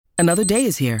Another day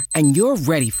is here, and you're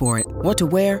ready for it. What to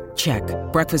wear? Check.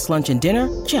 Breakfast, lunch, and dinner?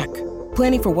 Check.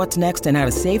 Planning for what's next and how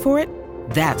to save for it?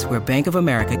 That's where Bank of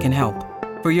America can help.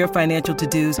 For your financial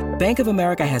to-dos, Bank of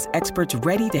America has experts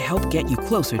ready to help get you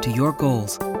closer to your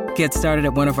goals. Get started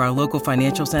at one of our local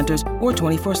financial centers or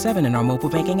 24/7 in our mobile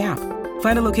banking app.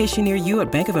 Find a location near you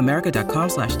at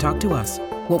bankofamerica.com/talktous.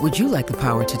 What would you like the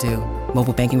power to do?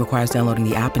 Mobile banking requires downloading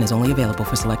the app and is only available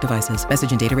for select devices.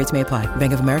 Message and data rates may apply.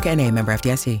 Bank of America N.A., member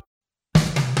FDIC.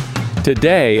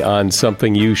 Today on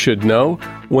Something You Should Know,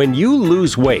 when you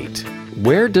lose weight,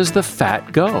 where does the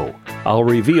fat go? I'll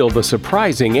reveal the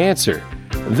surprising answer.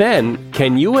 Then,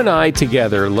 can you and I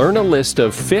together learn a list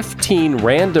of 15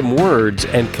 random words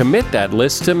and commit that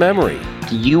list to memory?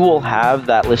 You will have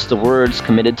that list of words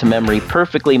committed to memory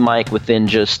perfectly, Mike, within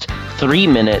just 3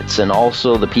 minutes. And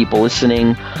also the people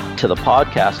listening to the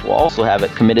podcast will also have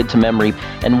it committed to memory.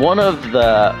 And one of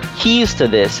the keys to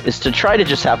this is to try to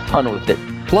just have fun with it.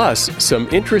 Plus, some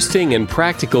interesting and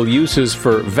practical uses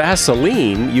for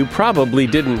Vaseline you probably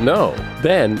didn't know.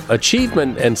 Then,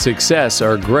 achievement and success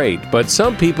are great, but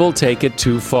some people take it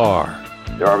too far.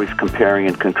 They're always comparing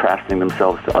and contrasting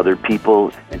themselves to other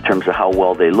people in terms of how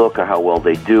well they look or how well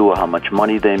they do or how much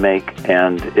money they make.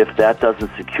 And if that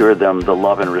doesn't secure them the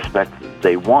love and respect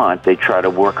they want, they try to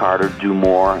work harder, do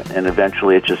more, and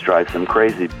eventually it just drives them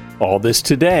crazy. All this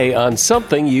today on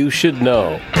Something You Should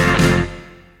Know.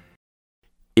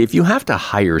 If you have to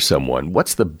hire someone,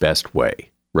 what's the best way?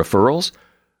 Referrals?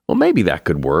 Well, maybe that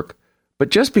could work. But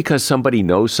just because somebody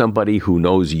knows somebody who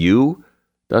knows you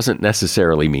doesn't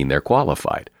necessarily mean they're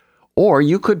qualified. Or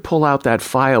you could pull out that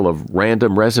file of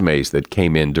random resumes that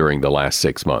came in during the last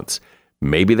 6 months.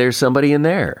 Maybe there's somebody in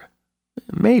there.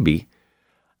 Maybe.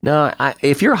 Now,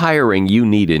 if you're hiring, you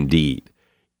need Indeed.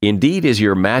 Indeed is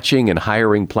your matching and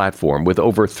hiring platform with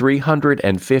over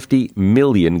 350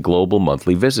 million global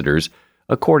monthly visitors,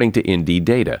 according to Indeed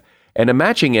data, and a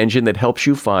matching engine that helps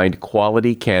you find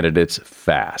quality candidates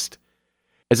fast.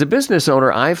 As a business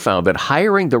owner, I've found that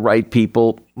hiring the right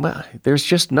people, well, there's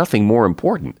just nothing more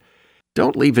important.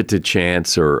 Don't leave it to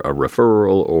chance or a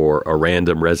referral or a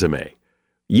random resume.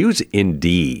 Use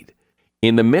Indeed.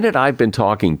 In the minute I've been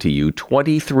talking to you,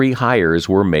 23 hires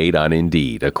were made on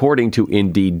Indeed, according to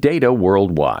Indeed data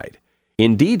worldwide.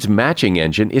 Indeed's matching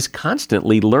engine is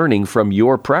constantly learning from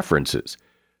your preferences.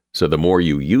 So the more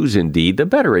you use Indeed, the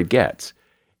better it gets.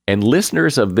 And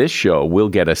listeners of this show will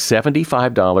get a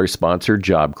 $75 sponsored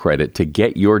job credit to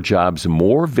get your jobs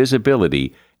more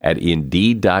visibility at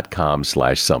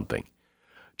Indeed.com/something.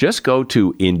 Just go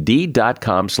to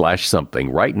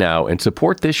Indeed.com/something right now and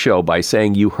support this show by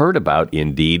saying you heard about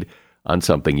Indeed on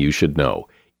Something You Should Know.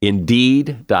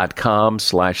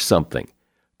 Indeed.com/something.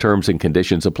 Terms and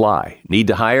conditions apply. Need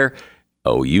to hire?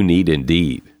 Oh, you need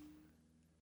Indeed.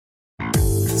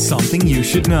 Something you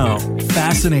should know.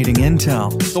 Fascinating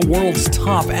intel, the world's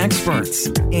top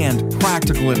experts, and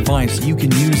practical advice you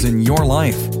can use in your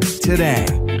life. Today,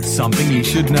 Something You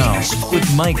Should Know with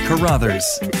Mike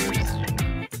Carruthers.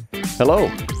 Hello.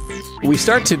 We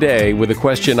start today with a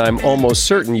question I'm almost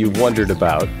certain you've wondered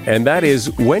about, and that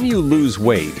is, when you lose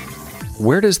weight,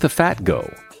 where does the fat go?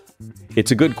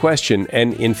 It's a good question,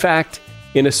 and in fact,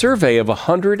 in a survey of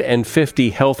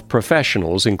 150 health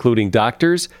professionals, including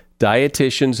doctors,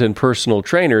 dietitians, and personal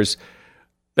trainers,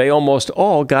 they almost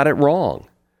all got it wrong.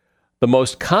 The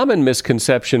most common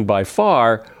misconception by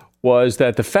far was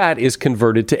that the fat is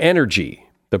converted to energy.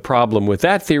 The problem with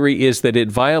that theory is that it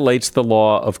violates the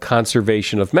law of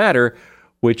conservation of matter,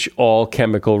 which all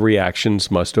chemical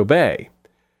reactions must obey.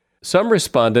 Some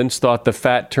respondents thought the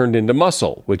fat turned into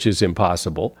muscle, which is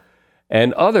impossible,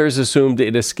 and others assumed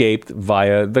it escaped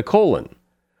via the colon.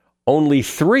 Only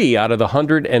 3 out of the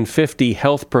 150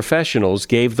 health professionals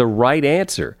gave the right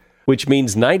answer, which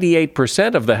means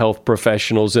 98% of the health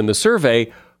professionals in the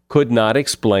survey could not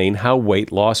explain how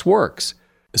weight loss works.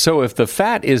 So if the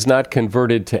fat is not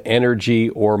converted to energy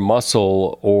or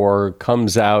muscle or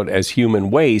comes out as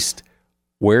human waste,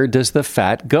 where does the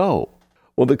fat go?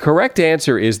 Well, the correct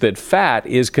answer is that fat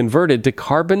is converted to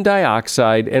carbon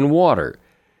dioxide and water.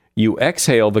 You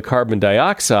exhale the carbon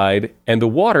dioxide, and the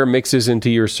water mixes into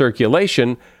your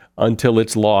circulation until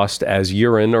it's lost as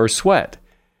urine or sweat.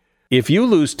 If you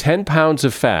lose 10 pounds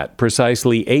of fat,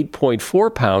 precisely 8.4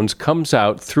 pounds comes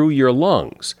out through your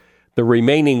lungs. The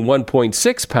remaining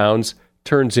 1.6 pounds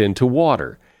turns into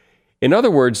water. In other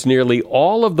words, nearly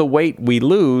all of the weight we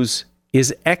lose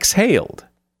is exhaled.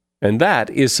 And that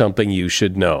is something you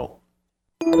should know.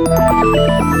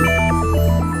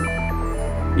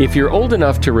 If you're old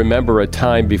enough to remember a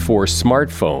time before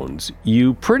smartphones,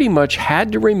 you pretty much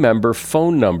had to remember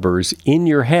phone numbers in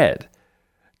your head.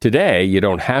 Today, you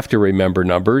don't have to remember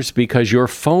numbers because your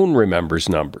phone remembers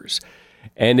numbers.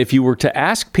 And if you were to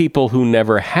ask people who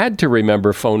never had to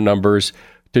remember phone numbers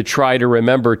to try to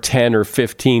remember 10 or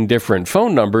 15 different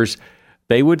phone numbers,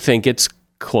 they would think it's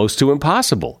close to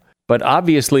impossible. But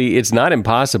obviously, it's not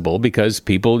impossible because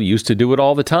people used to do it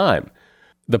all the time.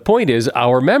 The point is,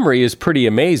 our memory is pretty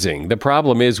amazing. The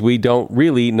problem is we don't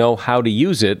really know how to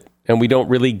use it, and we don't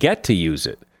really get to use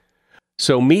it.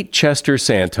 So meet Chester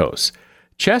Santos.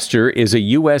 Chester is a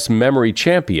U.S. memory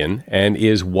champion and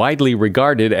is widely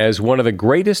regarded as one of the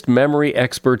greatest memory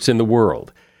experts in the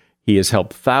world. He has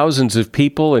helped thousands of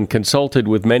people and consulted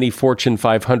with many Fortune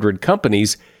 500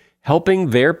 companies, helping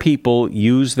their people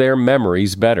use their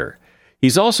memories better.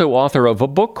 He's also author of a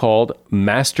book called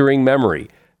Mastering Memory: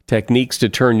 Techniques to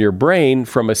Turn Your Brain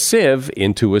from a Sieve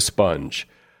into a Sponge.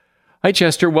 Hi,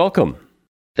 Chester. Welcome.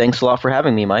 Thanks a lot for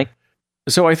having me, Mike.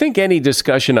 So I think any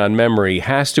discussion on memory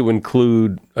has to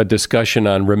include a discussion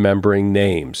on remembering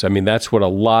names. I mean, that's what a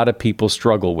lot of people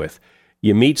struggle with.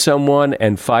 You meet someone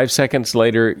and 5 seconds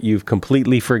later, you've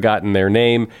completely forgotten their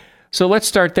name. So let's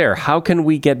start there. How can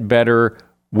we get better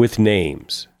with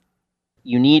names?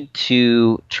 You need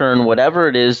to turn whatever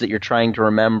it is that you're trying to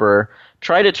remember,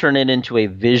 try to turn it into a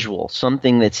visual,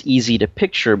 something that's easy to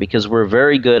picture, because we're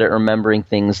very good at remembering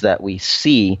things that we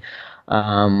see.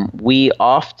 We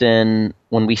often,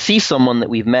 when we see someone that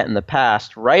we've met in the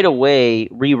past, right away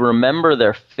we remember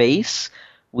their face.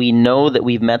 We know that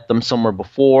we've met them somewhere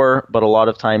before, but a lot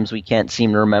of times we can't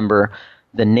seem to remember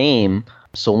the name.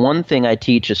 So one thing I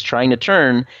teach is trying to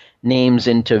turn names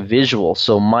into visual.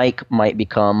 So Mike might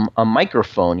become a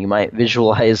microphone. You might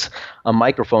visualize a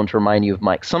microphone to remind you of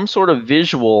Mike. Some sort of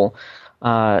visual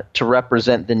to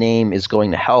represent the name is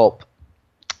going to help.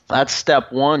 That's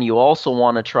step one. You also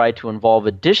want to try to involve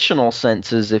additional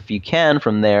senses if you can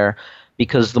from there,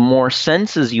 because the more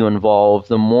senses you involve,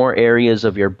 the more areas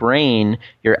of your brain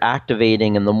you're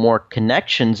activating and the more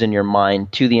connections in your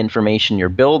mind to the information you're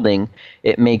building,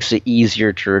 it makes it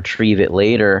easier to retrieve it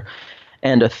later.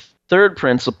 And a third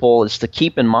principle is to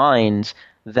keep in mind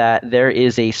that there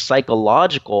is a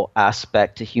psychological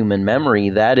aspect to human memory.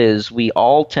 That is, we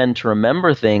all tend to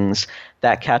remember things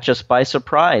that catch us by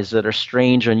surprise, that are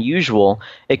strange, unusual,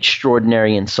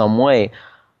 extraordinary in some way.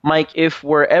 Mike, if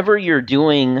wherever you're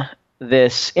doing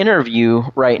this interview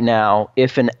right now,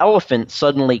 if an elephant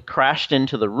suddenly crashed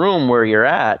into the room where you're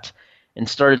at and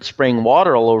started spraying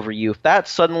water all over you, if that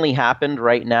suddenly happened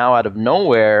right now out of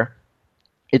nowhere,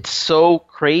 it's so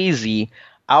crazy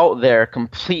out there,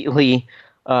 completely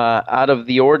out of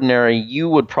the ordinary, you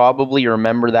would probably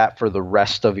remember that for the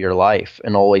rest of your life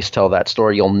and always tell that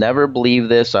story. You'll never believe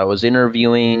this. I was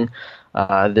interviewing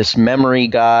this memory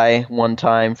guy one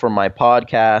time for my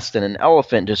podcast, and an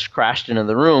elephant just crashed into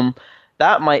the room.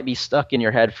 That might be stuck in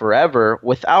your head forever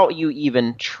without you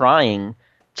even trying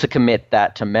to commit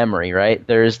that to memory, right?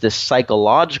 There's this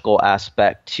psychological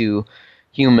aspect to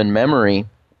human memory.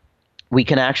 We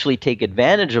can actually take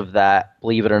advantage of that,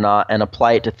 believe it or not, and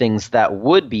apply it to things that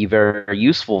would be very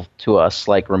useful to us,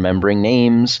 like remembering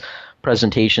names,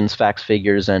 presentations, facts,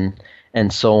 figures, and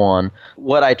so on.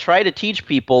 What I try to teach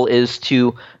people is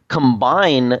to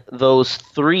combine those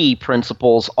three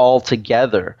principles all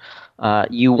together.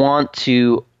 You want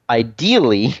to,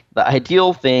 ideally, the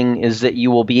ideal thing is that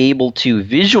you will be able to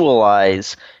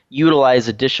visualize, utilize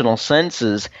additional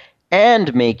senses,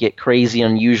 and make it crazy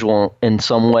unusual in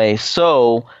some way.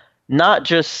 So not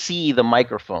just see the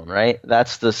microphone, right?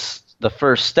 That's the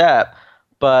first step.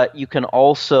 But you can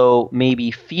also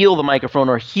maybe feel the microphone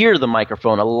or hear the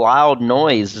microphone. A loud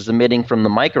noise is emitting from the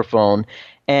microphone,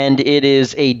 and it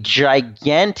is a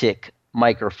gigantic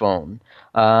microphone.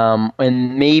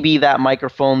 And maybe that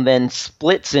microphone then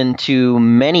splits into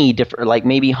many different, like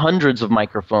maybe hundreds of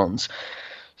microphones.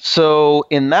 So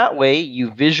in that way,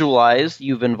 you've visualized,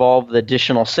 you've involved the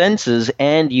additional senses,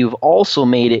 and you've also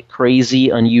made it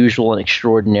crazy, unusual, and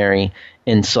extraordinary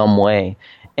in some way.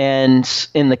 And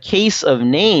in the case of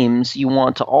names, you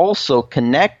want to also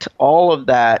connect all of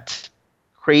that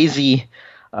crazy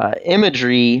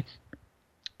imagery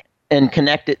and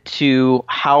connect it to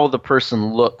how the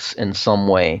person looks in some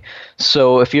way.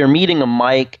 So if you're meeting a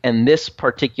Mike and this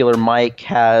particular Mike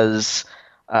has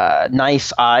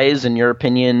nice eyes, in your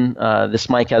opinion, this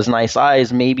mic has nice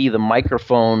eyes, maybe the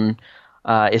microphone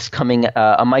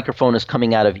a microphone is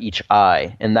coming out of each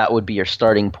eye, and that would be your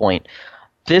starting point.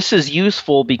 This is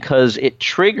useful because it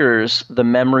triggers the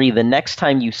memory. The next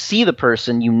time you see the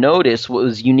person, you notice what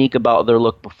was unique about their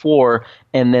look before,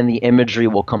 and then the imagery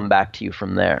will come back to you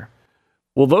from there.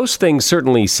 Well, those things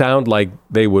certainly sound like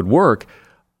they would work.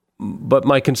 But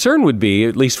my concern would be,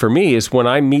 at least for me, is when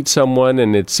I meet someone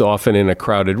and it's often in a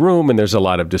crowded room and there's a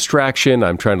lot of distraction,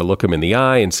 I'm trying to look them in the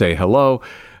eye and say hello,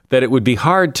 that it would be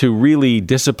hard to really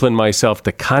discipline myself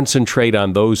to concentrate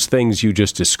on those things you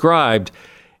just described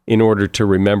in order to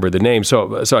remember the name.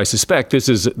 So I suspect this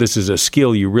is a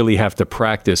skill you really have to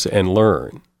practice and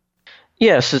learn.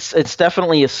 Yes, it's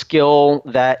definitely a skill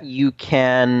that you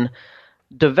can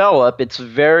develop. It's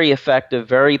very effective,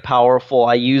 very powerful.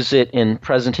 I use it in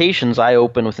presentations. I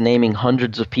open with naming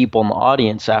hundreds of people in the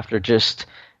audience after just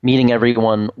meeting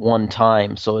everyone one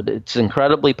time. So it's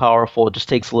incredibly powerful. It just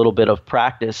takes a little bit of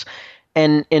practice.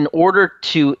 And in order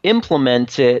to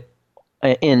implement it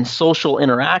in social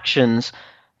interactions,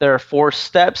 there are 4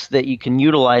 steps that you can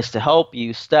utilize to help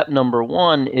you. Step number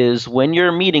 1 is when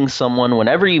you're meeting someone,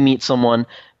 whenever you meet someone,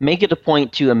 make it a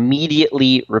point to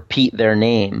immediately repeat their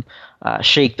name.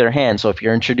 Shake their hand. So if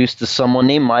you're introduced to someone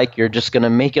named Mike, you're just going to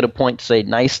make it a point to say,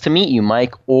 nice to meet you,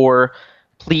 Mike, or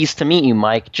pleased to meet you,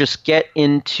 Mike. Just get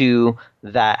into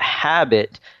that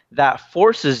habit that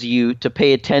forces you to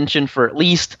pay attention for at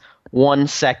least 1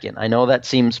 second. I know that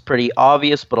seems pretty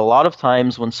obvious, but a lot of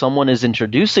times when someone is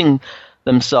introducing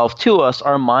themselves to us,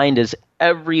 our mind is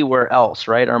everywhere else,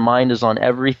 right? Our mind is on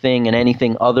everything and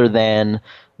anything other than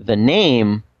the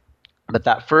name. But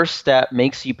that first step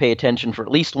makes you pay attention for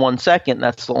at least 1 second.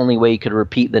 That's the only way you could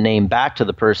repeat the name back to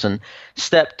the person.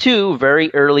 Step 2,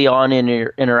 very early on in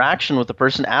your interaction with the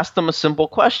person, ask them a simple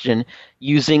question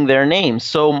using their name.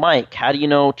 So, Mike, how do you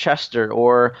know Chester?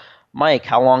 Or, Mike,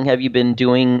 how long have you been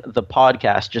doing the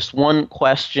podcast? Just one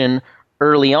question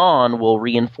early on will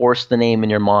reinforce the name in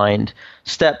your mind.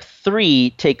 Step 3,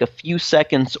 take a few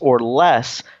seconds or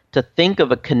less to think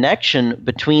of a connection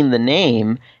between the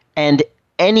name and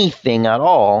anything at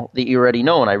all that you already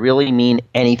know, and I really mean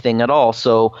anything at all.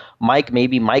 So Mike,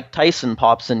 maybe Mike Tyson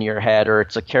pops into your head, or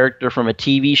it's a character from a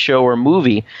TV show or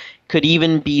movie. Could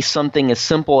even be something as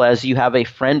simple as you have a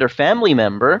friend or family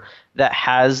member that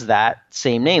has that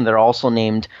same name. They're also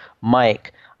named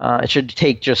Mike. It should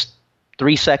take just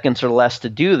 3 seconds or less to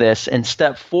do this. And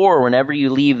step 4, whenever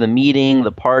you leave the meeting,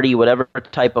 the party, whatever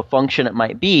type of function it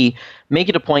might be, make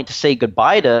it a point to say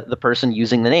goodbye to the person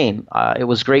using the name. It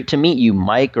was great to meet you,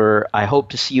 Mike, or I hope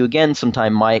to see you again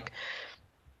sometime, Mike.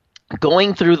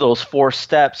 Going through those 4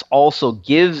 steps also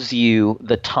gives you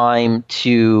the time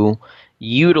to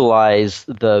utilize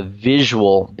the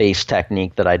visual-based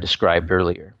technique that I described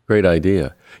earlier. Great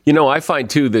idea. You know, I find,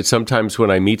 too, that sometimes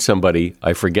when I meet somebody,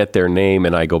 I forget their name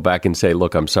and I go back and say,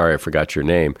 look, I'm sorry, I forgot your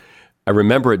name. I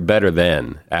remember it better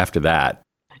then, after that.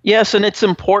 Yes, and it's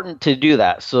important to do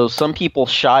that. So some people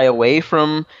shy away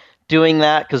from doing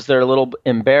that because they're a little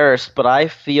embarrassed, but I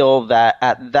feel that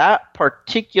at that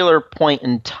particular point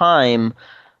in time,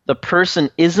 the person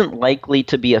isn't likely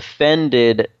to be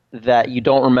offended that you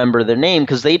don't remember their name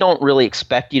because they don't really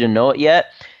expect you to know it yet.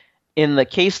 In the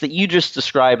case that you just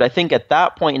described, I think at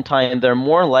that point in time, they're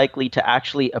more likely to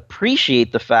actually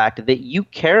appreciate the fact that you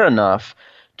care enough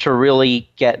to really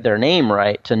get their name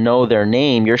right, to know their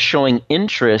name. You're showing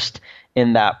interest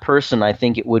in that person. I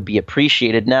think it would be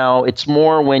appreciated. Now, it's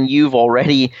more when you've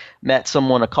already met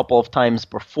someone a couple of times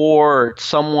before, or it's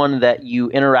someone that you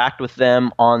interact with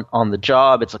them on the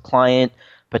job. It's a client,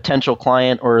 potential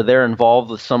client, or they're involved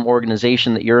with some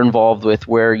organization that you're involved with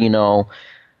where, you know,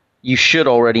 you should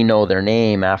already know their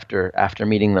name after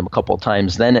meeting them a couple of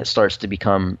times. Then it starts to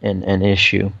become an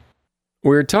issue.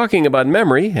 We're talking about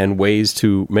memory and ways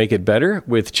to make it better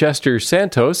with Chester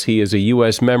Santos. He is a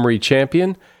U.S. memory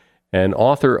champion and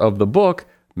author of the book,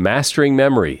 Mastering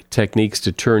Memory, Techniques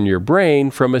to Turn Your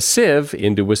Brain from a Sieve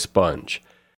into a Sponge.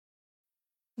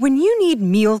 When you need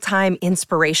mealtime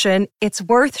inspiration, it's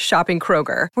worth shopping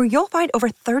Kroger, where you'll find over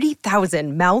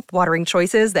 30,000 mouth-watering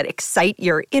choices that excite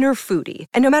your inner foodie.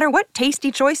 And no matter what tasty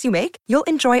choice you make, you'll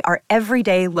enjoy our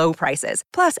everyday low prices,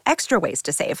 plus extra ways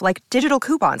to save, like digital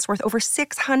coupons worth over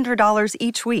 $600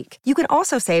 each week. You can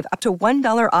also save up to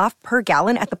 $1 off per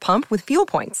gallon at the pump with fuel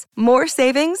points. More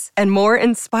savings and more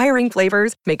inspiring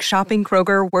flavors make shopping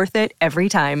Kroger worth it every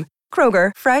time.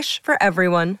 Kroger, fresh for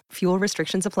everyone. Fuel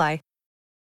restrictions apply.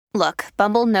 Look,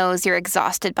 Bumble knows you're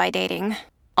exhausted by dating.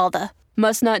 All the,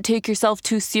 must not take yourself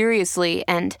too seriously,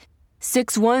 and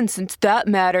 6'1" since that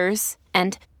matters,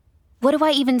 and what do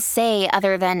I even say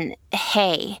other than,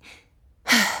 hey?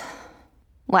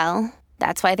 Well,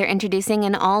 that's why they're introducing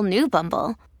an all-new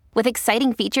Bumble, with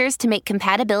exciting features to make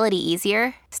compatibility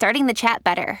easier, starting the chat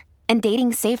better, and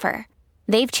dating safer.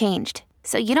 They've changed,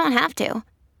 so you don't have to.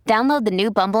 Download the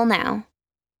new Bumble now.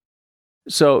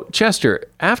 So, Chester,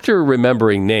 after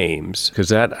remembering names, because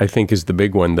that I think is the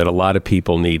big one that a lot of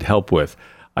people need help with,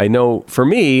 I know for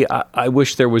me, I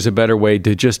wish there was a better way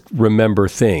to just remember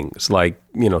things like,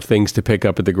 things to pick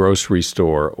up at the grocery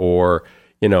store, or,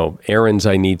 errands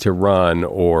I need to run,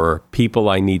 or people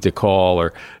I need to call,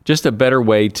 or just a better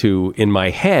way to, in my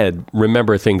head,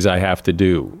 remember things I have to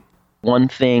do. One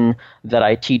thing that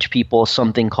I teach people is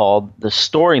something called the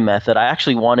story method. I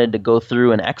actually wanted to go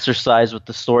through an exercise with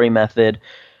the story method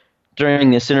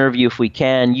during this interview. If we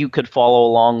can, you could follow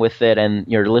along with it, and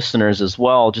your listeners as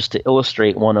well, just to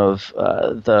illustrate one of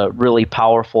the really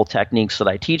powerful techniques that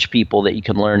I teach people that you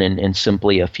can learn in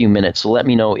simply a few minutes. So let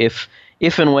me know if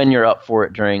and when you're up for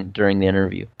it during the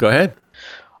interview. Go ahead.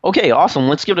 Okay, awesome.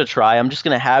 Let's give it a try. I'm just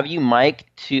going to have you, Mike,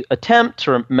 to attempt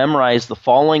to memorize the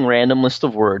following random list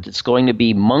of words. It's going to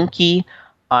be monkey,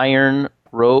 iron,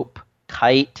 rope,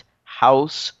 kite,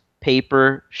 house,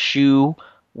 paper, shoe,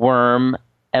 worm,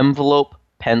 envelope,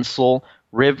 pencil,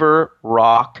 river,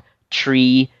 rock,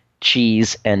 tree,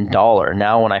 cheese, and dollar.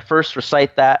 Now, when I first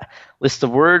recite that list of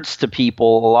words to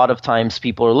people, a lot of times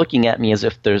people are looking at me as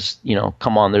if there's,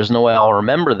 come on, there's no way I'll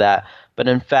remember that. But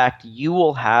in fact, you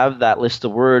will have that list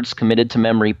of words committed to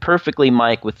memory perfectly,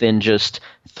 Mike, within just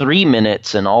 3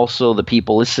 minutes. And also the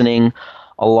people listening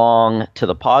along to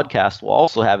the podcast will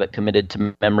also have it committed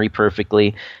to memory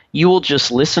perfectly. You will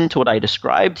just listen to what I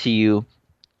described to you,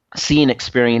 see and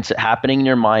experience it happening in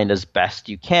your mind as best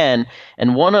you can.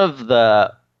 And one of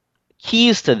the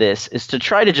keys to this is to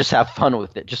try to just have fun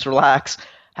with it. Just relax,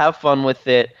 have fun with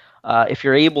it. If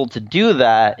you're able to do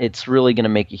that, it's really going to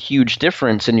make a huge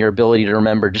difference in your ability to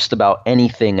remember just about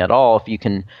anything at all if you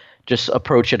can just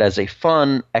approach it as a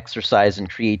fun exercise in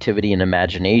creativity and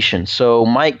imagination. So,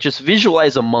 Mike, just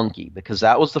visualize a monkey, because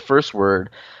that was the first word.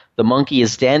 The monkey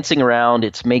is dancing around.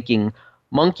 It's making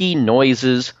monkey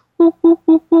noises,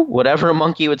 whatever a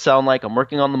monkey would sound like. I'm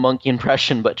working on the monkey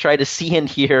impression, but try to see and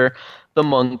hear the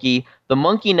monkey. The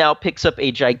monkey now picks up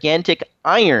a gigantic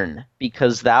iron,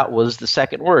 because that was the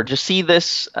second word. Just see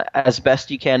this as best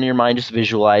you can in your mind. Just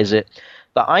visualize it.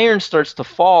 The iron starts to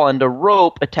fall, and a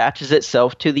rope attaches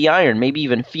itself to the iron. Maybe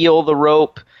even feel the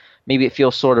rope. Maybe it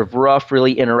feels sort of rough.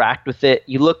 Really interact with it.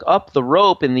 You look up the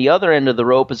rope, and the other end of the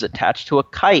rope is attached to a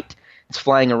kite. It's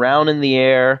flying around in the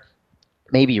air.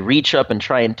 Maybe reach up and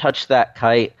try and touch that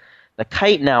kite. The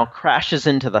kite now crashes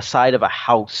into the side of a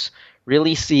house.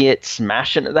 Really see it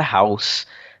smash into the house.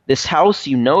 This house,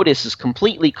 you notice, is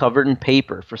completely covered in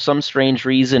paper. For some strange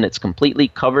reason, it's completely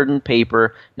covered in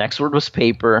paper. Next word was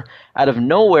paper. Out of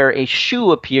nowhere, a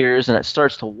shoe appears, and it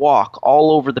starts to walk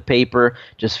all over the paper.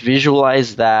 Just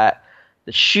visualize that.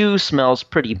 The shoe smells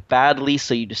pretty badly,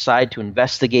 so you decide to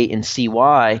investigate and see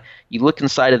why. You look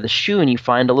inside of the shoe, and you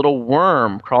find a little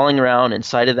worm crawling around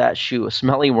inside of that shoe, a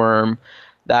smelly worm.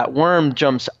 That worm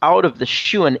jumps out of the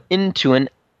shoe and into an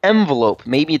envelope.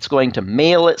 Maybe it's going to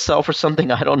mail itself or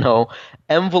something. I don't know.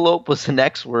 Envelope was the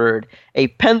next word. A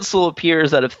pencil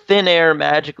appears out of thin air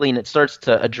magically, and it starts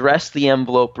to address the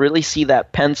envelope. Really see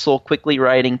that pencil quickly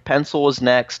writing. Pencil was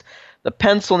next. The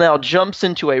pencil now jumps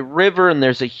into a river, and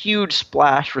there's a huge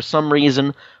splash for some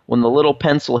reason when the little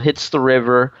pencil hits the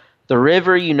river. The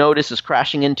river, you notice, is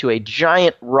crashing into a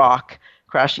giant rock.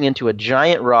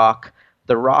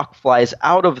 The rock flies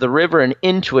out of the river and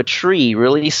into a tree.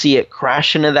 Really see it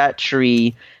crash into that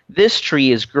tree. This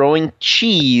tree is growing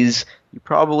cheese. You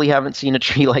probably haven't seen a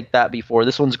tree like that before.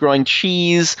 This one's growing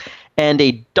cheese, and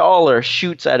a dollar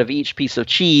shoots out of each piece of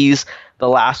cheese. The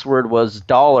last word was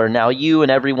dollar. Now, you and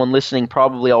everyone listening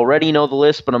probably already know the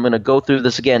list, but I'm going to go through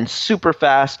this again super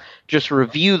fast. Just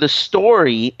review the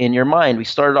story in your mind. We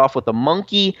started off with a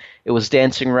monkey. It was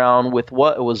dancing around with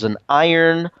what? It was an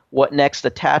iron. What next?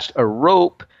 Attached a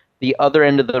rope. The other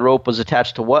end of the rope was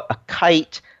attached to what? A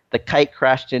kite. The kite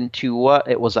crashed into what?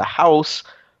 It was a house.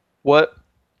 What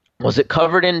was it?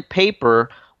 Covered in paper.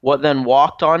 What then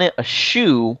walked on it? A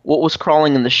shoe. What was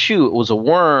crawling in the shoe? It was a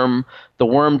worm. The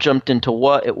worm jumped into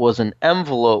what? It was an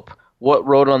envelope. What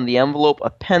wrote on the envelope?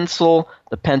 A pencil.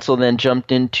 The pencil then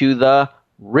jumped into the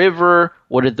river.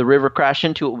 What did the river crash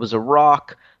into? It was a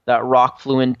rock. That rock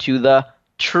flew into the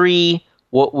tree.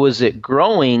 What was it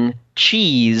growing?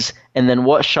 Cheese. And then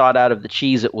what shot out of the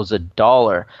cheese? It was a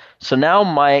dollar. So now,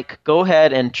 Mike, go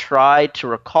ahead and try to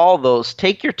recall those.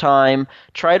 Take your time.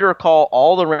 Try to recall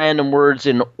all the random words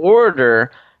in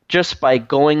order just by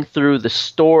going through the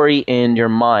story in your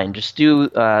mind. Just do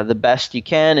the best you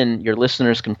can, and your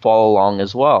listeners can follow along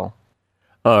as well.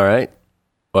 All right.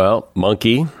 Well,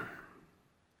 monkey,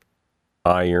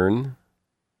 iron,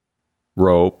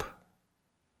 rope,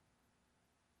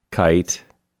 kite,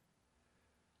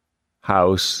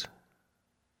 house,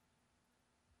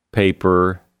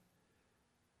 paper,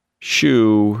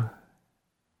 shoe,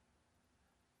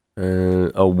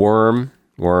 a worm,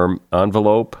 Worm,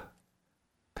 envelope,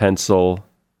 pencil,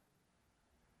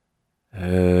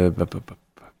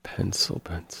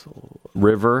 pencil,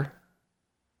 river,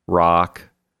 rock,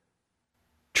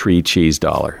 tree, cheese,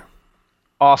 dollar.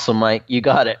 Awesome, Mike. You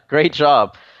got it. Great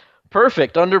job.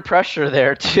 Perfect. Under pressure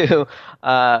there, too.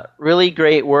 Really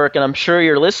great work. And I'm sure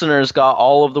your listeners got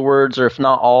all of the words, or if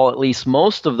not all, at least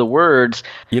most of the words.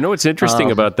 You know what's interesting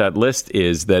about that list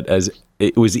is that as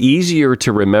it was easier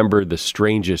to remember the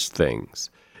strangest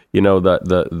things. You know,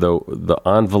 the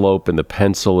envelope and the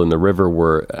pencil and the river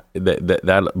were,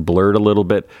 that blurred a little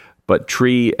bit. But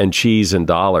tree and cheese and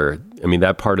dollar, I mean,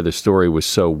 that part of the story was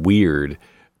so weird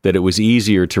that it was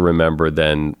easier to remember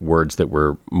than words that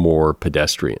were more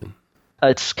pedestrian.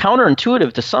 It's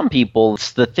counterintuitive to some people.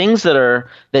 It's the things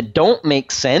that don't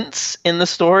make sense in the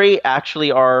story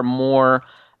actually are more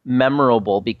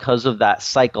memorable because of that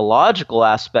psychological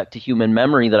aspect to human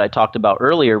memory that I talked about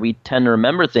earlier. We tend to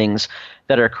remember things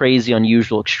that are crazy,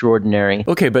 unusual, extraordinary.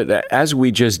 Okay, but as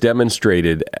we just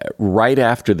demonstrated, right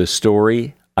after the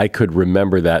story, I could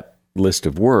remember that list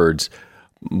of words.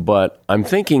 But I'm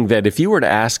thinking that if you were to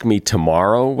ask me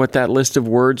tomorrow what that list of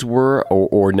words were,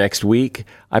 or next week,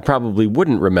 I probably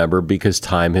wouldn't remember because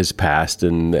time has passed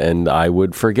and I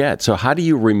would forget. So how do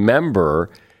you remember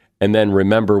and then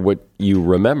remember what you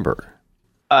remember?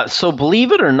 So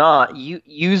believe it or not,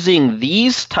 using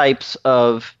these types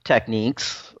of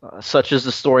techniques, such as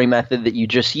the story method that you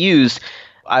just used,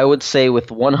 I would say with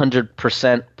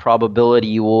 100% probability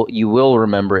you will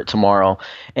remember it tomorrow.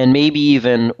 And maybe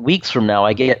even weeks from now.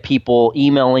 I get people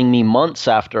emailing me months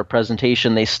after a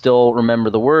presentation, they still remember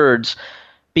the words,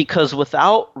 because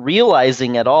without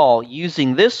realizing at all,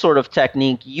 using this sort of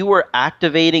technique, you were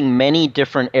activating many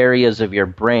different areas of your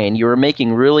brain. You were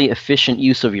making really efficient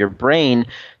use of your brain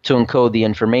to encode the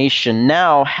information.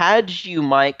 Now, had you,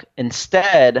 Mike,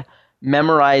 instead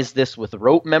memorize this with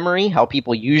rote memory, how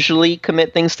people usually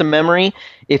commit things to memory,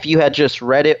 if you had just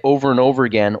read it over and over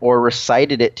again, or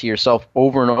recited it to yourself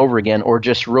over and over again, or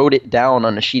just wrote it down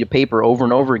on a sheet of paper over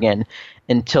and over again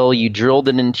until you drilled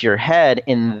it into your head,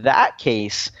 in that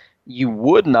case, you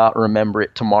would not remember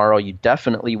it tomorrow. You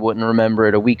definitely wouldn't remember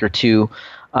it a week or two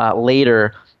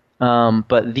later.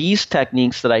 But these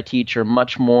techniques that I teach are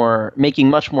making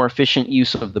much more efficient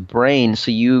use of the brain,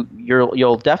 so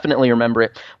you'll definitely remember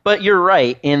it. But you're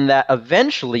right in that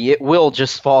eventually it will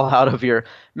just fall out of your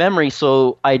memory.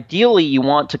 So ideally, you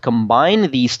want to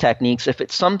combine these techniques if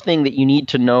it's something that you need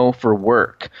to know for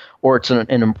work, or it's an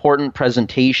important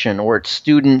presentation, or it's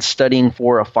students studying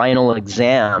for a final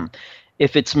exam.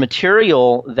 If it's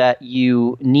material that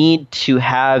you need to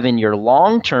have in your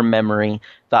long-term memory,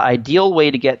 the ideal way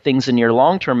to get things in your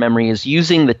long-term memory is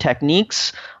using the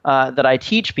techniques that I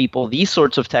teach people, these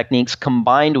sorts of techniques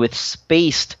combined with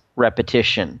spaced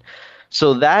repetition.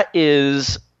 So that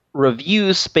is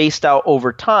reviews spaced out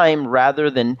over time rather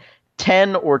than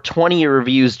 10 or 20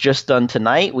 reviews just done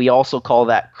tonight. We also call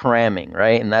that cramming,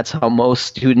 right? And that's how most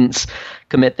students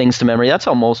commit things to memory. That's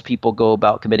how most people go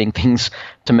about committing things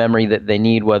to memory that they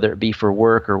need, whether it be for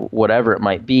work or whatever it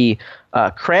might be.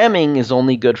 Cramming is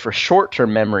only good for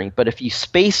short-term memory, but if you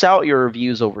space out your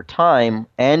reviews over time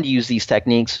and use these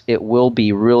techniques, it will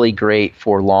be really great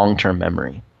for long-term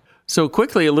memory. So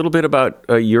quickly, a little bit about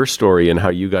your story and how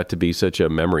you got to be such a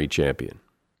memory champion.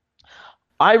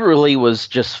 I really was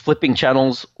just flipping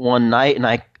channels one night, and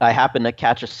I happened to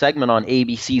catch a segment on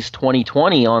ABC's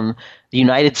 2020 on the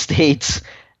United States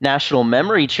National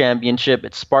Memory Championship.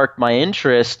 It sparked my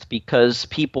interest because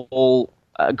people,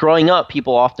 growing up,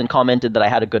 people often commented that I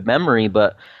had a good memory,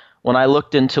 but when I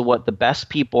looked into what the best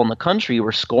people in the country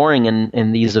were scoring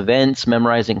in these events,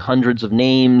 memorizing hundreds of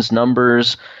names,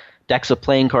 numbers, decks of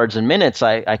playing cards, and minutes,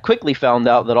 I quickly found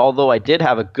out that although I did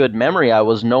have a good memory, I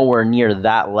was nowhere near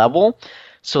that level.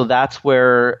 So that's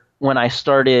where, when I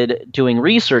started doing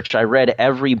research, I read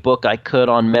every book I could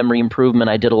on memory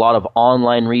improvement. I did a lot of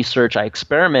online research. I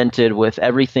experimented with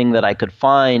everything that I could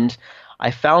find. I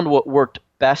found what worked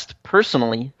best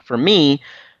personally for me,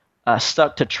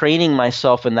 stuck to training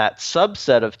myself in that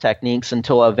subset of techniques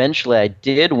until eventually I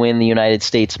did win the United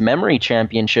States Memory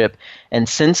Championship. And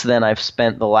since then, I've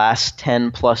spent the last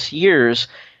 10 plus years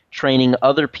training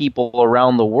other people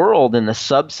around the world in the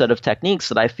subset of techniques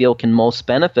that I feel can most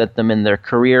benefit them in their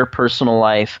career, personal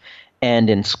life, and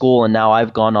in school. And now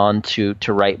I've gone on to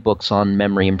write books on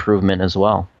memory improvement as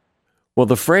well. Well,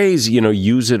 the phrase,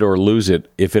 use it or lose it,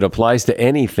 if it applies to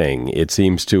anything, it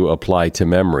seems to apply to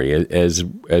memory.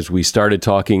 As we started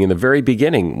talking in the very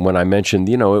beginning, when I mentioned,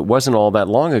 it wasn't all that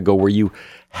long ago where you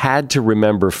had to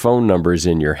remember phone numbers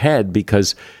in your head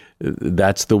because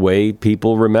that's the way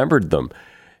people remembered them.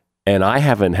 And I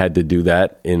haven't had to do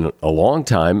that in a long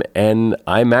time. And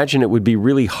I imagine it would be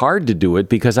really hard to do it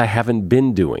because I haven't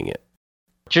been doing it.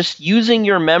 Just using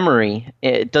your memory,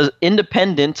 it does,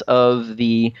 independent of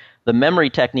the memory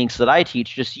techniques that I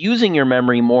teach, just using your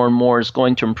memory more and more is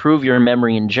going to improve your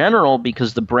memory in general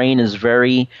because the brain is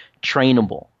very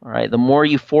trainable. All right? The more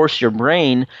you force your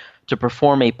brain to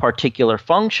perform a particular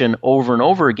function over and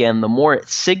over again, the more it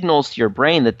signals to your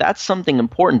brain that that's something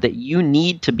important that you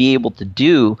need to be able to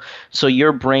do, so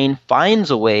your brain finds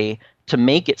a way to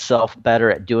make itself better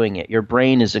at doing it. Your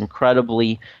brain is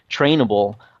incredibly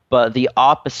trainable. But the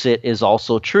opposite is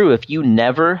also true. If you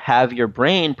never have your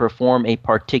brain perform a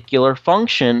particular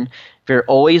function, if you're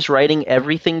always writing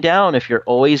everything down, if you're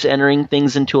always entering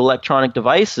things into electronic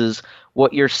devices,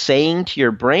 what you're saying to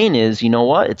your brain is, you know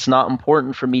what, it's not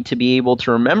important for me to be able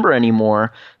to remember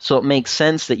anymore. So it makes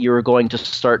sense that you are going to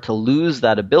start to lose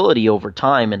that ability over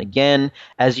time. And again,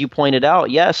 as you pointed out,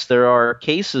 yes, there are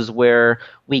cases where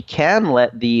we can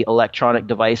let the electronic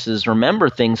devices remember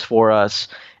things for us,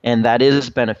 and that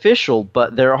is beneficial,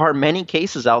 but there are many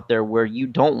cases out there where you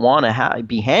don't want to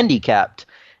be handicapped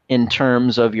in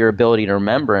terms of your ability to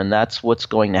remember, and that's what's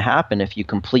going to happen if you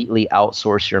completely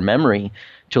outsource your memory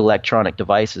to electronic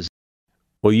devices.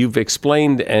 Well, you've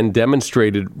explained and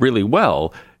demonstrated really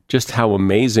well just how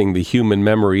amazing the human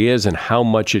memory is and how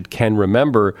much it can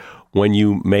remember when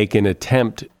you make an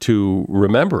attempt to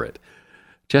remember it.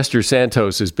 Chester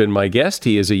Santos has been my guest.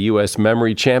 He is a U.S.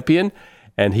 memory champion,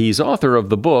 and he's author of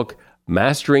the book,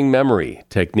 Mastering Memory,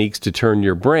 Techniques to Turn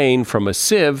Your Brain from a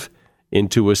Sieve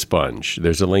into a Sponge.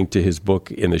 There's a link to his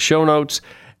book in the show notes,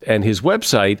 and his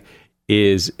website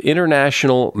is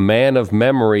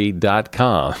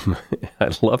internationalmanofmemory.com.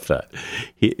 I love that.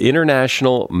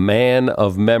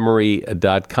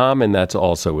 Internationalmanofmemory.com, and that's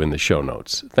also in the show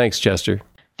notes. Thanks, Chester.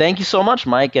 Thank you so much,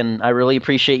 Mike, and I really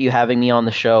appreciate you having me on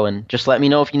the show, and just let me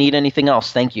know if you need anything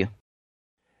else. Thank you.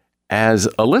 As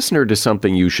a listener to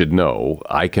Something You Should Know,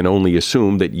 I can only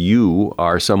assume that you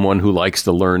are someone who likes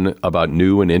to learn about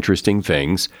new and interesting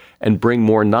things and bring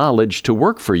more knowledge to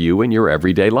work for you in your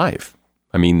everyday life.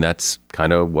 I mean, that's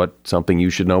kind of what Something You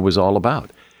Should Know is all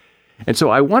about. And so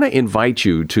I want to invite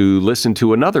you to listen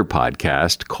to another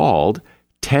podcast called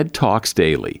TED Talks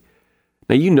Daily.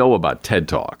 Now, you know about TED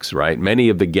Talks, right? Many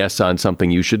of the guests on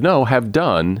Something You Should Know have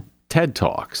done TED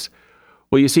Talks.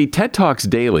 Well, you see, TED Talks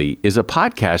Daily is a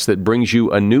podcast that brings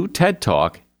you a new TED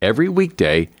Talk every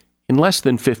weekday in less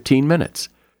than 15 minutes.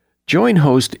 Join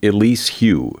host Elise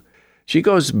Hu. She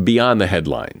goes beyond the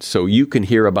headlines, so you can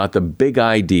hear about the big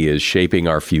ideas shaping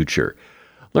our future.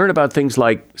 Learn about things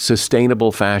like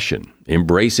sustainable fashion,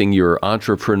 embracing your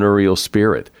entrepreneurial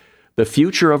spirit, the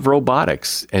future of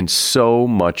robotics, and so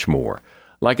much more.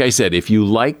 Like I said, if you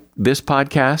like this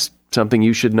podcast, Something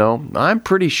You Should Know, I'm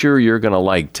pretty sure you're going to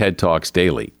like TED Talks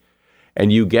Daily.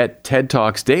 And you get TED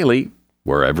Talks Daily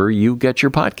wherever you get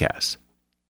your podcasts.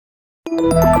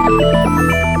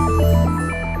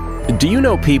 Do you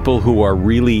know people who are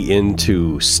really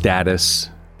into status?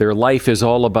 Their life is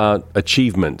all about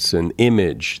achievements and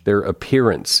image, their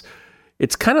appearance.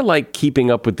 It's kind of like Keeping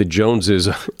Up with the Joneses,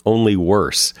 only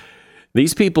worse.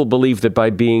 These people believe that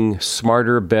by being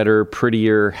smarter, better,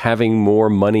 prettier, having more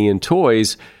money and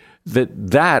toys,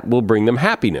 that will bring them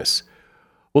happiness.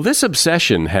 Well, this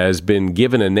obsession has been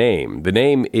given a name. The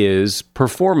name is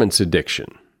performance addiction.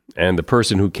 And the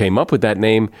person who came up with that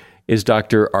name is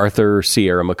Dr. Arthur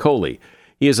Sierra McCauley.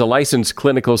 He is a licensed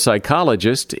clinical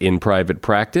psychologist in private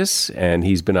practice, and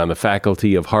he's been on the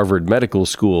faculty of Harvard Medical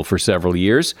School for several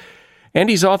years. And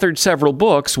he's authored several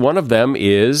books. One of them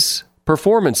is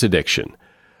Performance Addiction.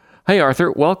 Hey,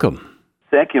 Arthur, welcome.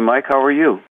 Thank you, Mike. How are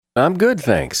you? I'm good,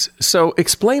 thanks. So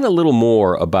explain a little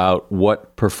more about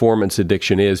what performance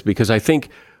addiction is, because I think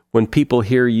when people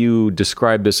hear you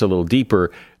describe this a little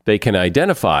deeper, they can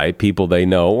identify people they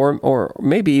know or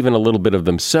maybe even a little bit of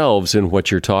themselves in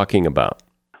what you're talking about.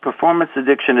 Performance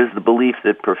addiction is the belief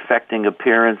that perfecting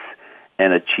appearance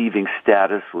and achieving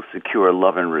status will secure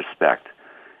love and respect.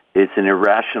 It's an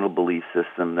irrational belief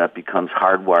system that becomes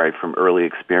hardwired from early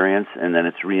experience, and then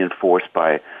it's reinforced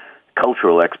by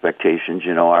cultural expectations,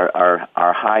 our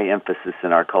high emphasis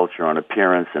in our culture on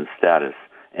appearance and status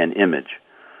and image.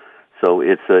 So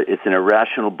it's an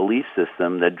irrational belief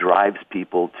system that drives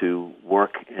people to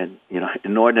work an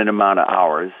inordinate amount of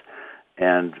hours,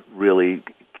 and really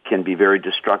can be very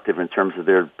destructive in terms of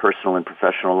their personal and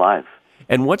professional lives.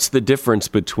 And what's the difference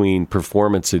between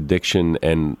performance addiction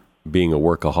and being a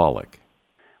workaholic?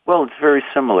 Well, it's very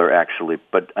similar, actually.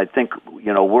 But I think,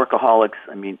 workaholics,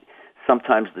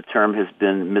 sometimes the term has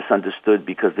been misunderstood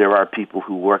because there are people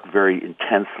who work very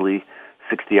intensely,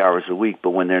 60 hours a week, but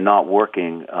when they're not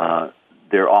working,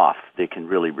 they're off. They can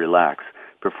really relax.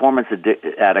 Performance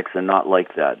addicts are not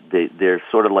like that. They're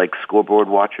sort of like scoreboard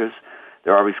watchers.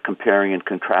 They're always comparing and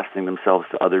contrasting themselves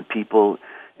to other people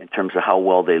in terms of how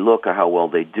well they look or how well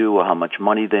they do or how much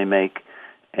money they make.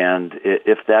 And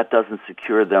if that doesn't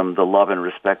secure them the love and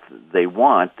respect they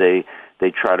want, they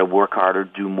try to work harder,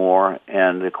 do more,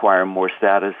 and acquire more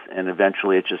status, and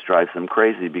eventually it just drives them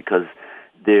crazy because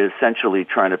they're essentially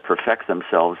trying to perfect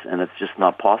themselves, and it's just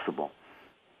not possible.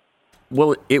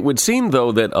 Well, it would seem,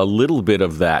 though, that a little bit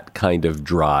of that kind of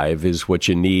drive is what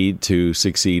you need to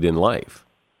succeed in life.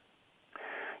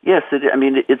 Yes,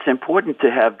 it's important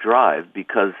to have drive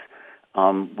because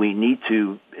we need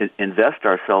to invest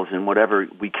ourselves in whatever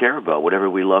we care about, whatever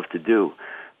we love to do.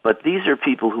 But these are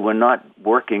people who are not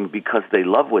working because they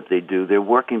love what they do. They're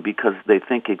working because they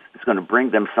think it's going to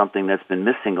bring them something that's been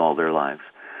missing all their lives.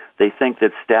 They think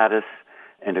that status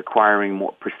and acquiring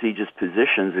more prestigious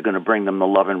positions are going to bring them the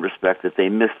love and respect that they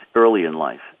missed early in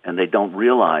life. And they don't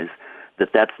realize that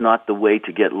that's not the way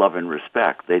to get love and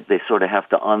respect. They sort of have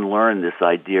to unlearn this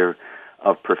idea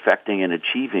of perfecting and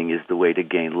achieving is the way to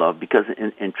gain love, because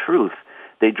in truth,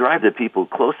 they drive the people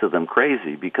close to them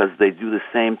crazy because they do the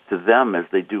same to them as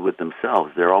they do with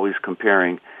themselves. They're always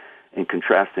comparing and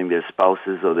contrasting their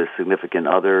spouses or their significant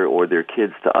other or their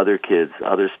kids to other kids,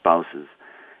 other spouses,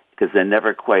 because they're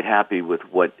never quite happy with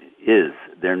what is.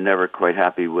 They're never quite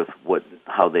happy with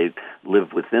how they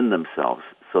live within themselves.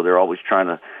 So they're always trying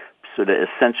to sort of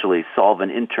essentially solve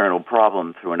an internal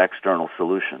problem through an external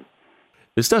solution.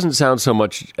 This doesn't sound so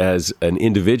much as an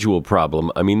individual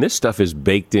problem. I mean, this stuff is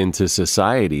baked into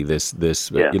society, this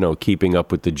keeping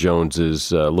up with the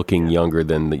Joneses, looking younger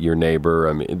than your neighbor.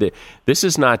 I mean, this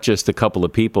is not just a couple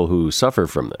of people who suffer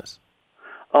from this.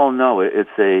 Oh, no, it's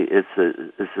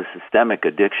a systemic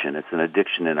addiction. It's an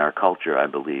addiction in our culture, I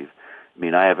believe. I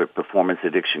mean, I have a performance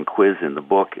addiction quiz in the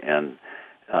book, and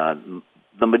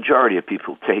the majority of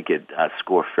people take it,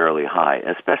 score fairly high,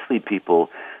 especially people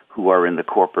who are in the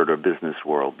corporate or business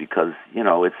world, because,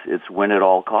 it's win at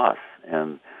all costs.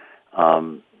 And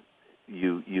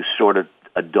you sort of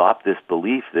adopt this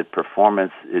belief that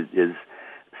performance is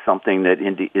something that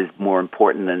is more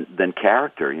important than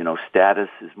character. Status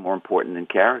is more important than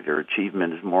character.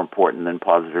 Achievement is more important than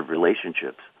positive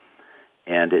relationships.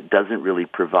 And it doesn't really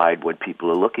provide what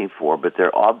people are looking for, but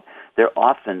they're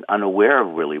often unaware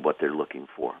of really what they're looking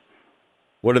for.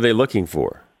 What are they looking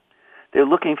for? They're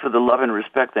looking for the love and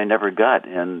respect they never got.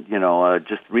 And,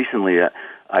 just recently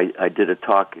I did a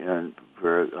talk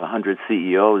for 100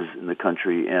 CEOs in the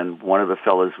country, and one of the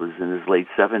fellows was in his late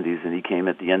 70s, and he came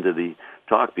at the end of the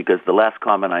talk because the last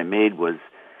comment I made was,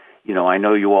 I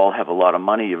know you all have a lot of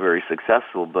money, you're very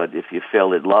successful, but if you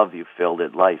failed at love, you failed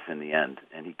at life in the end.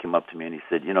 And he came up to me and he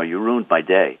said, you ruined my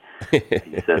day. He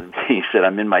said,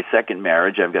 I'm in my second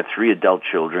marriage. I've got 3 adult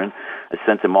children. I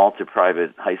sent them all to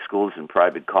private high schools and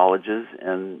private colleges.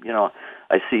 And,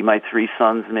 I see my 3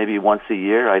 sons maybe once a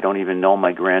year. I don't even know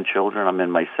my grandchildren. I'm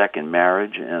in my second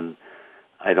marriage, and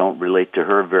I don't relate to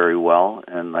her very well.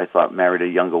 And I thought married a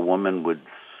younger woman would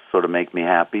sort of make me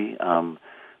happy.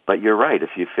 But you're right.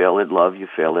 If you fail at love, you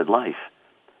fail at life.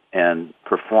 And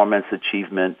performance,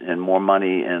 achievement, and more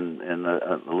money and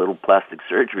a little plastic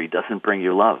surgery doesn't bring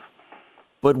you love.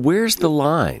 But where's the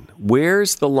line?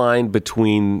 Where's the line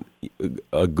between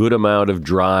a good amount of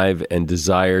drive and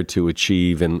desire to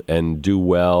achieve and do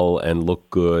well and look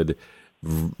good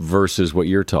versus what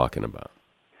you're talking about?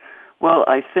 Well,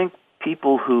 I think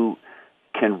people who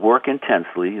can work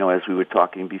intensely, as we were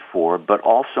talking before, but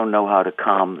also know how to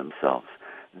calm themselves.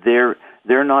 They're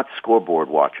not scoreboard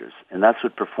watchers, and that's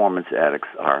what performance addicts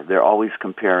are. They're always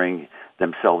comparing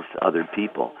themselves to other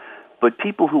people. But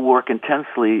people who work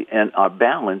intensely and are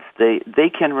balanced, they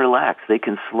can relax. They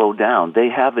can slow down. They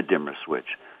have a dimmer switch.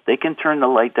 They can turn the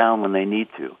light down when they need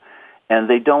to. And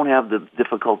they don't have the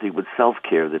difficulty with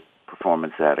self-care that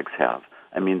performance addicts have.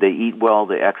 I mean, they eat well,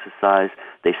 they exercise,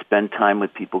 they spend time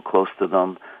with people close to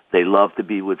them, they love to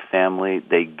be with family,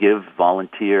 they give,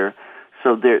 volunteer.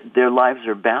 So their lives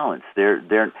are balanced.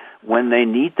 They're when they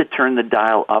need to turn the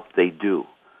dial up, they do.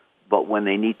 But when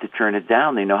they need to turn it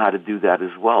down, they know how to do that as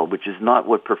well, which is not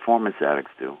what performance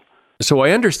addicts do. So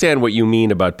I understand what you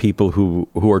mean about people who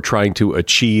are trying to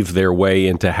achieve their way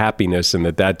into happiness and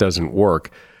that doesn't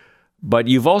work. But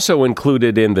you've also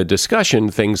included in the discussion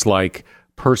things like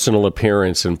personal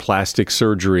appearance and plastic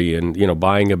surgery and,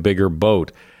 buying a bigger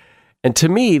boat. And to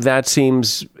me, that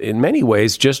seems in many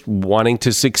ways just wanting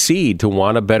to succeed, to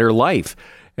want a better life.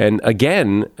 And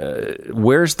again,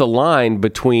 where's the line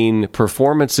between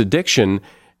performance addiction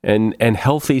and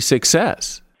healthy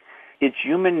success? it's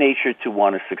human nature to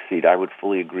want to succeed. I would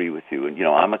fully agree with you. And,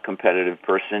 I'm a competitive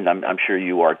person. I'm sure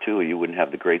you are too, or you wouldn't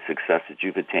have the great success that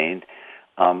you've attained.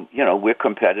 We're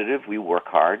competitive. We work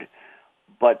hard.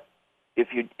 But if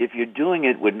you're doing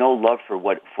it with no love for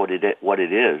what it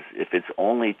is, if it's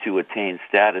only to attain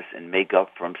status and make up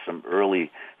from some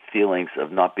early feelings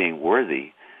of not being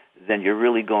worthy, then you're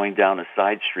really going down a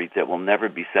side street that will never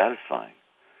be satisfying.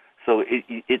 So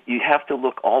you have to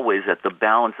look always at the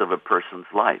balance of a person's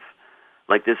life.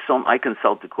 Like I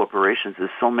consult the corporations. There's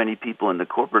so many people in the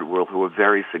corporate world who are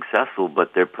very successful,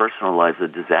 but their personal lives are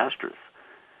disastrous.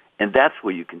 And that's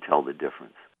where you can tell the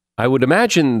difference. I would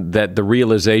imagine that the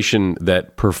realization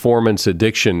that performance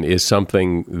addiction is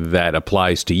something that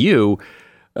applies to you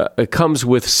it comes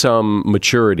with some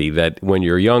maturity, that when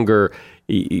you're younger,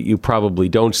 you probably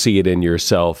don't see it in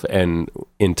yourself, and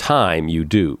in time you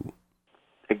do.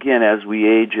 Again, as we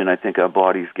age, and I think our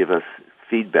bodies give us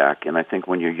feedback, and I think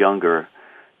when you're younger,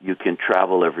 you can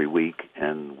travel every week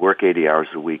and work 80 hours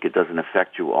a week. It doesn't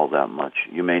affect you all that much.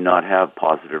 You may not have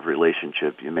positive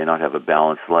relationships. You may not have a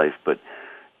balanced life, but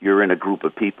you're in a group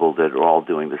of people that are all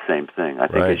doing the same thing. I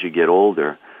think as you get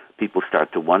older, people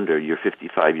start to wonder, you're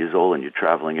 55 years old and you're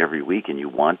traveling every week and you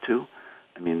want to.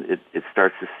 I mean, it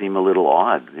starts to seem a little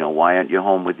odd. Why aren't you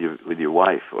home with your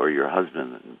wife or your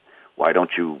husband? And why don't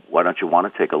you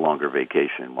want to take a longer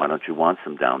vacation? Why don't you want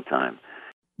some downtime?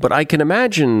 But I can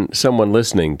imagine someone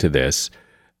listening to this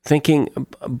thinking,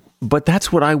 but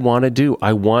that's what I want to do.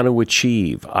 I want to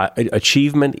achieve.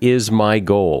 Achievement is my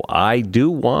goal. I do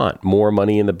want more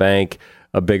money in the bank,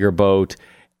 a bigger boat,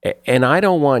 and I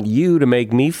don't want you to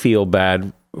make me feel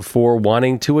bad for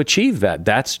wanting to achieve that.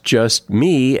 That's just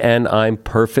me, and I'm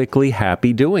perfectly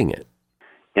happy doing it.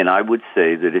 And I would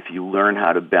say that if you learn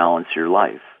how to balance your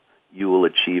life, you will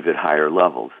achieve at higher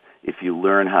levels. If you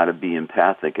learn how to be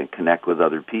empathic and connect with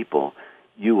other people,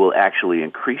 you will actually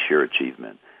increase your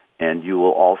achievement, and you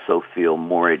will also feel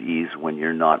more at ease when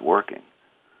you're not working.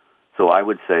 So I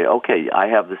would say, okay, I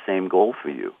have the same goal for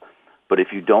you, but if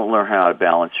you don't learn how to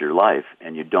balance your life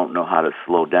and you don't know how to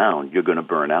slow down, you're going to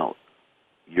burn out.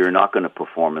 You're not going to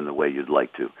perform in the way you'd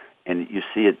like to. And you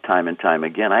see it time and time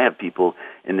again. I have people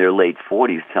in their late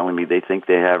 40s telling me they think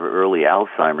they have early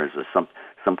Alzheimer's or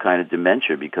some kind of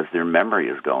dementia because their memory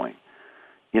is going.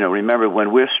 Remember,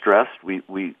 when we're stressed,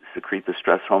 we secrete the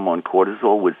stress hormone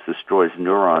cortisol, which destroys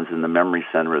neurons in the memory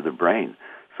center of the brain.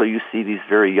 So you see these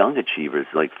very young achievers,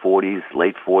 like 40s,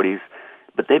 late 40s,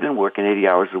 but they've been working 80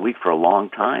 hours a week for a long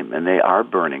time, and they are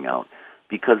burning out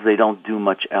because they don't do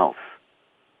much else.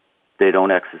 They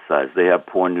don't exercise. They have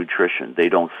poor nutrition. They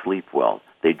don't sleep well.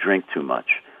 They drink too much.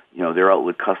 They're out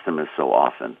with customers so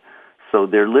often. So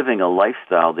they're living a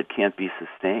lifestyle that can't be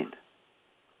sustained.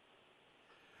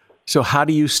 So how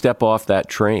do you step off that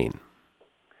train?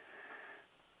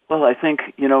 Well, I think,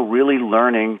 really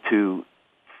learning to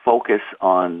focus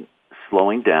on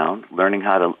slowing down, learning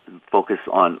how to focus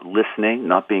on listening,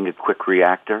 not being a quick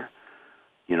reactor,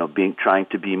 trying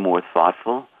to be more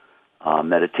thoughtful.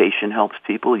 Meditation helps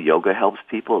people. Yoga helps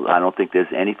people. I don't think there's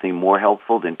anything more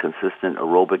helpful than consistent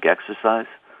aerobic exercise.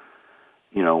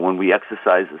 When we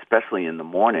exercise, especially in the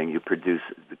morning, you produce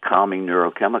the calming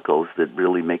neurochemicals that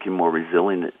really make you more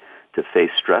resilient to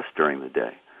face stress during the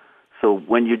day. So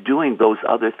when you're doing those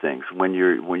other things, when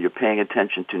you're paying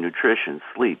attention to nutrition,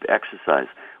 sleep, exercise,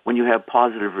 when you have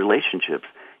positive relationships,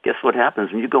 guess what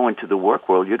happens? When you go into the work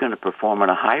world, you're going to perform on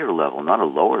a higher level, not a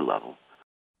lower level.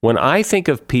 When I think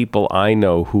of people I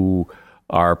know who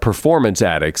are performance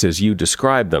addicts, as you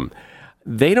describe them,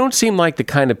 they don't seem like the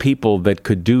kind of people that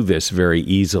could do this very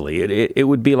easily. It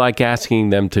would be like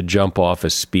asking them to jump off a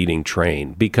speeding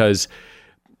train, because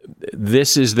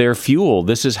this is their fuel.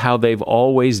 This is how they've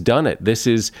always done it. This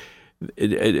is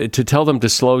to tell them to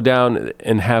slow down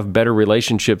and have better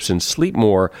relationships and sleep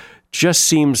more just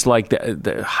seems like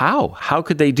how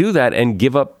could they do that and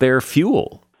give up their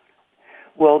fuel?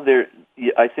 Well,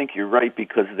 I think you're right,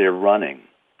 because they're running.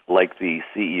 Like the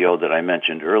CEO that I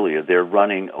mentioned earlier, they're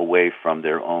running away from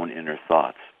their own inner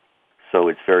thoughts. So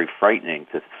it's very frightening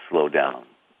to slow down.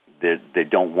 They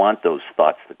don't want those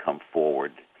thoughts to come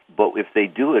forward. But if they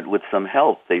do it with some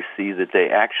help, they see that they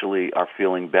actually are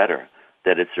feeling better,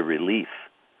 that it's a relief,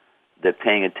 that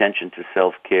paying attention to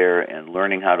self-care and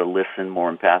learning how to listen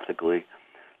more empathically,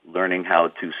 learning how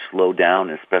to slow down,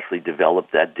 especially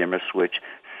develop that dimmer switch,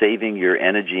 saving your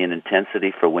energy and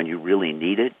intensity for when you really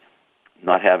need it,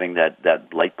 not having that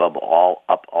light bulb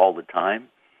up all the time,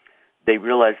 they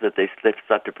realize that they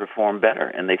start to perform better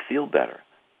and they feel better.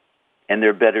 And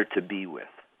they're better to be with.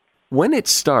 When it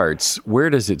starts,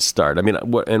 where does it start? I mean,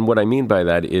 what I mean by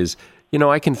that is,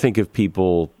 I can think of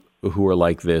people who are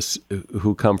like this,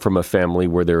 who come from a family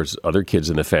where there's other kids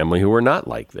in the family who are not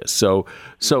like this. So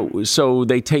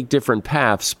they take different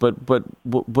paths. But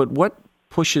what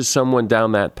pushes someone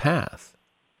down that path?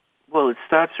 Well, it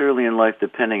starts early in life,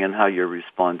 depending on how you're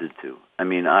responded to. I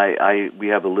mean, we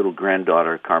have a little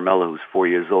granddaughter, Carmela, who's 4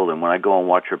 years old, and when I go and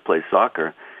watch her play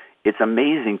soccer, it's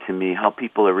amazing to me how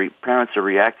parents are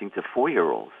reacting to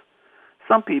 4-year-olds.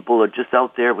 Some people are just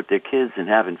out there with their kids and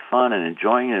having fun and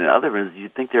enjoying it, and others, you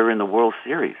think they're in the World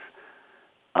Series.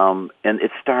 And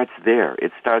it starts there.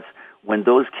 It starts when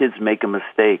those kids make a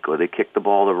mistake, or they kick the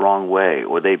ball the wrong way,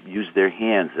 or they use their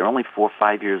hands. They're only 4 or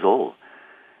 5 years old.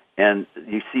 And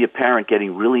you see a parent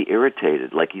getting really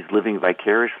irritated, like he's living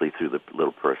vicariously through the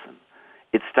little person.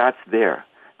 It starts there.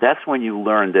 That's when you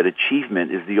learn that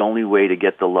achievement is the only way to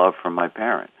get the love from my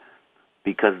parent,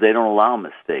 because they don't allow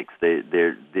mistakes.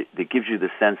 It gives you the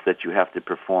sense that you have to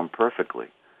perform perfectly.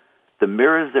 The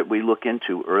mirrors that we look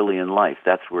into early in life,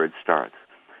 that's where it starts.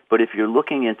 But if you're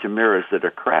looking into mirrors that are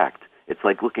cracked, it's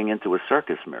like looking into a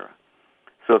circus mirror.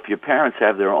 So if your parents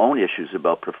have their own issues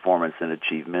about performance and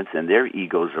achievements, and their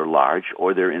egos are large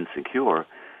or they're insecure,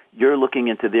 you're looking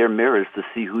into their mirrors to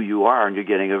see who you are, and you're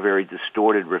getting a very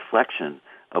distorted reflection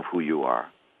of who you are.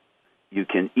 You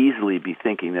can easily be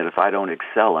thinking that if I don't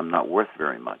excel, I'm not worth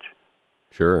very much.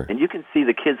 Sure. And you can see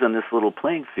the kids on this little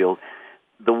playing field,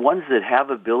 the ones that have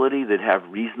ability, that have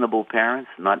reasonable parents,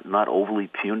 not overly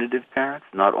punitive parents,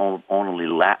 not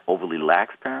overly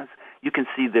lax parents, you can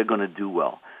see they're going to do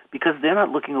well, because they're not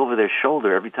looking over their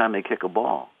shoulder every time they kick a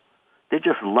ball. They're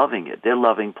just loving it. They're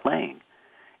loving playing.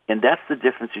 And that's the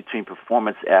difference between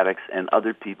performance addicts and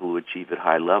other people who achieve at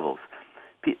high levels.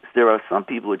 There are some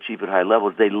people who achieve at high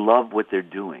levels, they love what they're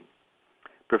doing.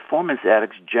 Performance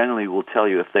addicts generally will tell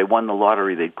you if they won the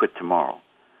lottery, they'd quit tomorrow,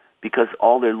 because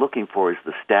all they're looking for is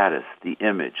the status, the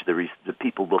image, the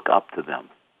people look up to them,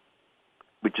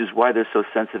 which is why they're so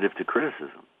sensitive to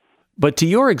criticism. But to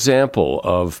your example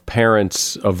of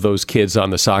parents of those kids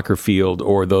on the soccer field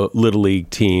or the Little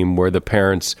League team where the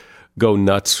parents go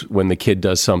nuts when the kid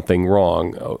does something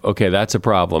wrong, okay, that's a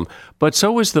problem. But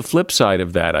so is the flip side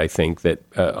of that, I think, that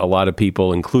a lot of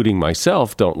people, including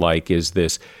myself, don't like, is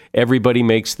this: everybody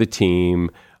makes the team,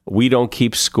 we don't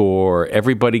keep score,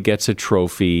 everybody gets a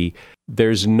trophy,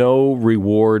 there's no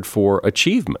reward for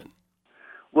achievement.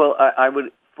 Well, I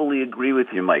would fully agree with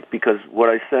you, Mike, because what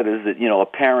I said is that, a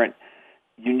parent,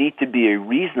 you need to be a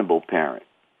reasonable parent,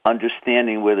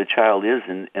 understanding where the child is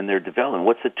in their development.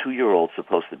 What's a 2-year-old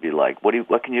supposed to be like?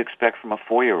 What can you expect from a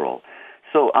 4-year-old?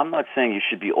 So I'm not saying you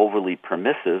should be overly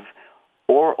permissive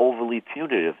or overly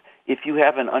punitive. If you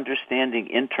have an understanding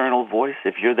internal voice,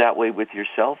 if you're that way with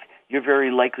yourself, you're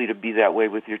very likely to be that way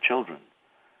with your children.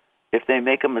 If they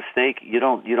make a mistake, you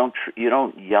don't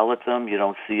yell at them. You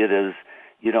don't see it as,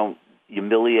 you don't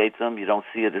humiliate them. You don't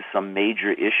see it as some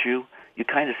major issue. You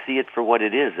kind of see it for what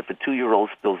it is. If a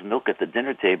 2-year-old spills milk at the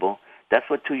dinner table, that's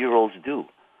what 2-year-olds do.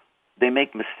 They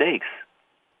make mistakes.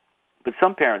 But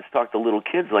some parents talk to little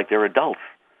kids like they're adults,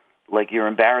 like, you're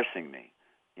embarrassing me.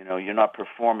 You're not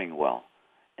performing well.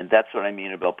 And that's what I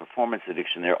mean about performance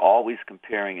addiction. They're always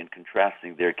comparing and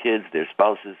contrasting their kids, their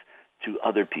spouses, to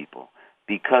other people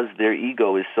because their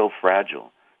ego is so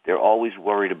fragile. They're always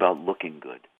worried about looking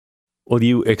good. Well,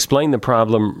 you explain the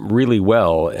problem really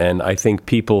well, and I think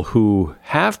people who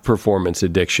have performance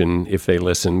addiction, if they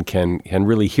listen, can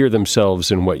really hear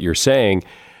themselves in what you're saying,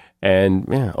 and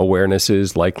awareness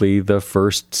is likely the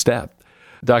first step.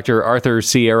 Dr. Arthur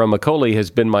Sierra McCauley has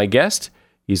been my guest.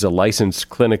 He's a licensed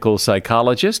clinical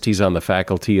psychologist. He's on the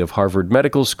faculty of Harvard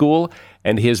Medical School,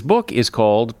 and his book is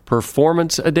called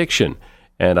Performance Addiction,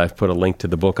 and I've put a link to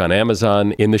the book on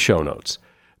Amazon in the show notes.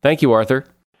 Thank you, Arthur.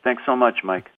 Thanks so much,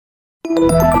 Mike.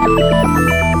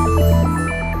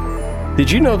 Did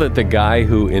you know that the guy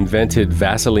who invented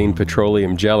Vaseline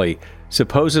petroleum jelly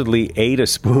supposedly ate a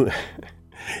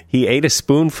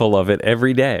spoonful of it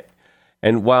every day?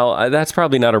 And while that's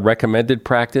probably not a recommended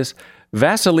practice,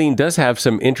 Vaseline does have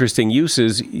some interesting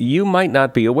uses you might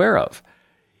not be aware of.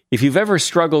 If you've ever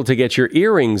struggled to get your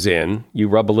earrings in, you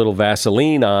rub a little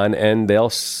Vaseline on and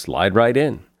they'll slide right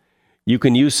in. You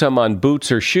can use some on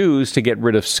boots or shoes to get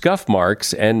rid of scuff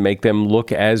marks and make them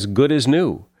look as good as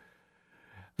new.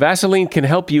 Vaseline can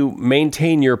help you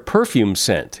maintain your perfume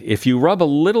scent. If you rub a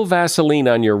little Vaseline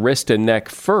on your wrist and neck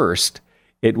first,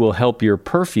 it will help your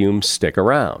perfume stick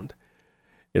around.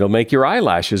 It'll make your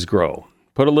eyelashes grow.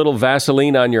 Put a little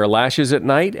Vaseline on your lashes at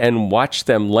night and watch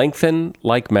them lengthen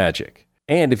like magic.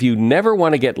 And if you never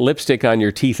want to get lipstick on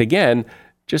your teeth again,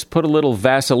 just put a little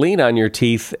Vaseline on your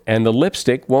teeth and the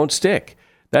lipstick won't stick.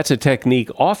 That's a technique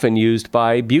often used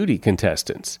by beauty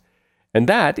contestants. And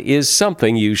that is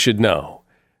something you should know.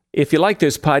 If you like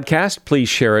this podcast, please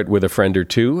share it with a friend or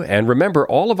two. And remember,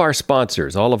 all of our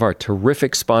sponsors, all of our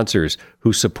terrific sponsors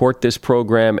who support this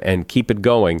program and keep it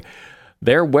going,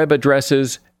 their web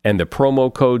addresses and the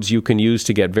promo codes you can use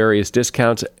to get various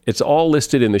discounts, it's all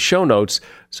listed in the show notes,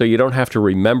 so you don't have to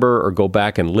remember or go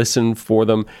back and listen for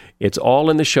them. It's all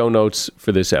in the show notes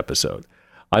for this episode.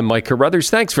 I'm Mike Carruthers.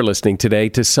 Thanks for listening today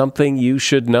to Something You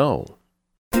Should Know.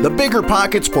 The Bigger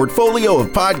Pockets portfolio of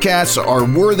podcasts are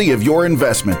worthy of your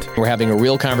investment. We're having a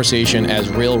real conversation as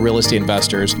real estate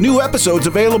investors. New episodes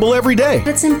available every day.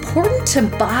 It's important to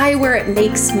buy where it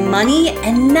makes money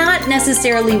and not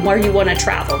necessarily where you want to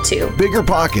travel to. Bigger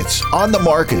Pockets, On the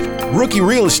Market, Rookie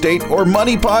Real Estate, or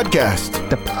Money Podcast.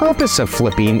 The purpose of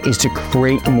flipping is to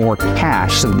create more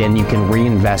cash so then you can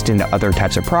reinvest into other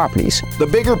types of properties. The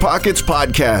Bigger Pockets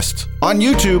Podcast on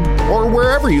YouTube or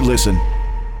wherever you listen.